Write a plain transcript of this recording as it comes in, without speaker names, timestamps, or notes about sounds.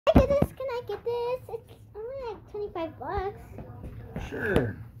It's only like 25 bucks.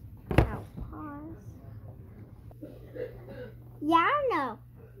 Sure. I'll pause. Yeah or no?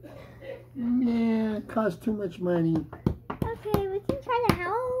 Yeah, it costs too much money. Okay, we can try to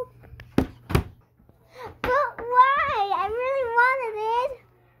help. But why? I really wanted it.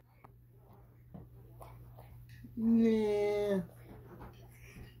 Yeah.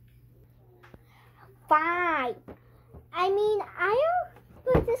 Fine. I mean,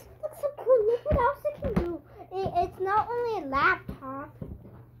 but this looks so cool. Look what else it can do. It's not only a laptop.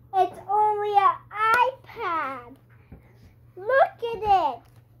 It's only an iPad. Look at it.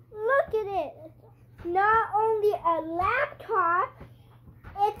 Look at it. Not only a laptop,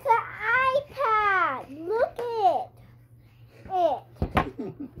 it's an iPad. Look at it.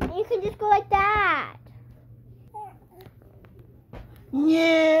 You can just go like that.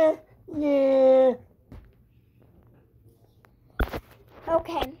 Yeah.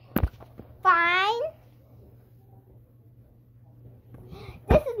 Okay. Fine.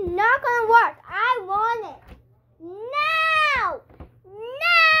 This is not gonna work. I want it. Now!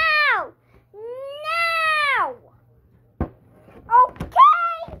 Now! Now!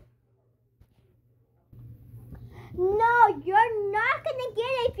 Okay! No, you're not gonna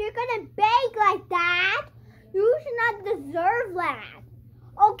get it if you're gonna beg like that. You should not deserve that.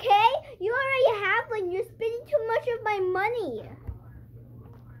 Okay? You already have one. You're spending too much of my money.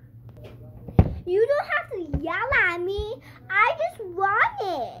 You don't have to yell at me. I just want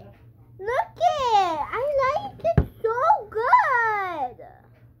it. Look it. I like it so good.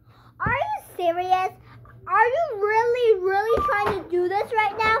 Are you serious? Are you really trying to do this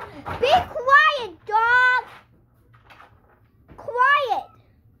right now? Be quiet, dog. Quiet.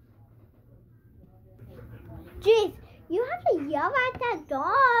 Jeez, you have to yell at that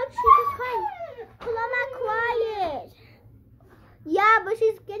dog. She's just trying to pull on my quiet. Yeah, but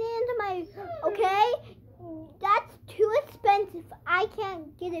she's getting into my, okay? That's too expensive. I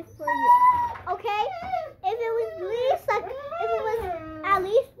can't get it for you. Okay? If it was at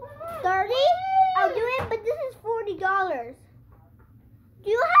least 30, I'll do it, but this is $40. Do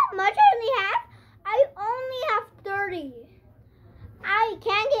you have much? I only have 30. I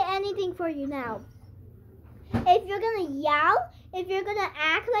can't get anything for you now. If you're gonna yell, if you're gonna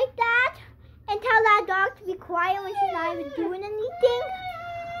act like that, and tell that dog to be quiet when she's not even doing anything,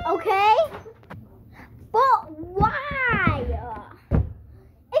 okay? But why?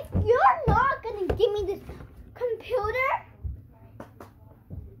 If you're not gonna give me this computer,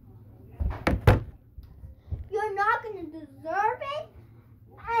 you're not gonna deserve it,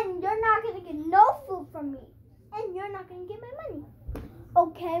 and you're not gonna get no food from me, and you're not gonna get my money.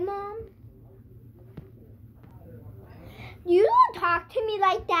 Okay, Mom? You don't talk to me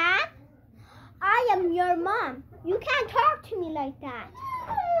like that. I am your mom. You can't talk to me like that.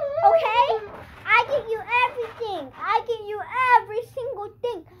 Okay? I give you everything. I give you every single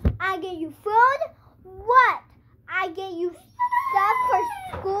thing. I give you food. What? I give you stuff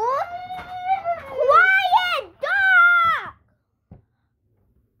for school. Quiet, dog!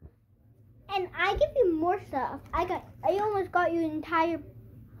 And I give you more stuff. I almost got you an entire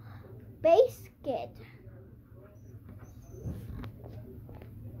basket.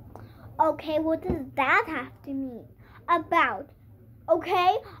 Okay, what does that have to mean? About.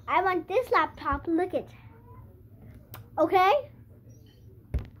 Okay, I want this laptop. Look it. Okay?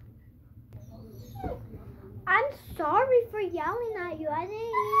 I'm sorry for yelling at you. I didn't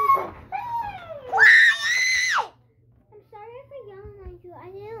mean to. Quiet! I'm sorry for yelling at you.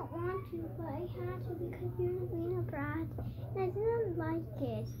 I didn't want to, but I had to because you're being a brat. And I didn't like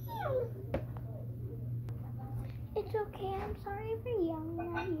it. It's okay. I'm sorry for yelling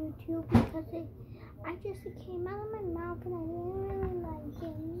at you too because it came out of my mouth and I didn't really like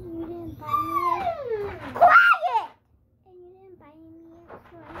it. You didn't buy me it. Quiet! And you didn't buy me it,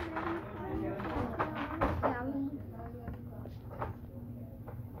 so I'm really sorry.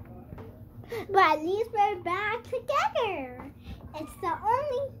 But at least we're back together. It's the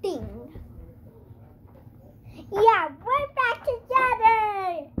only thing. Yeah, we're back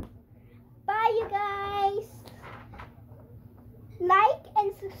together. Bye, you guys. Like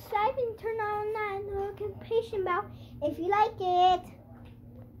and subscribe and turn on that notification bell if you like it.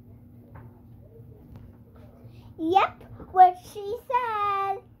 Yep, what she said.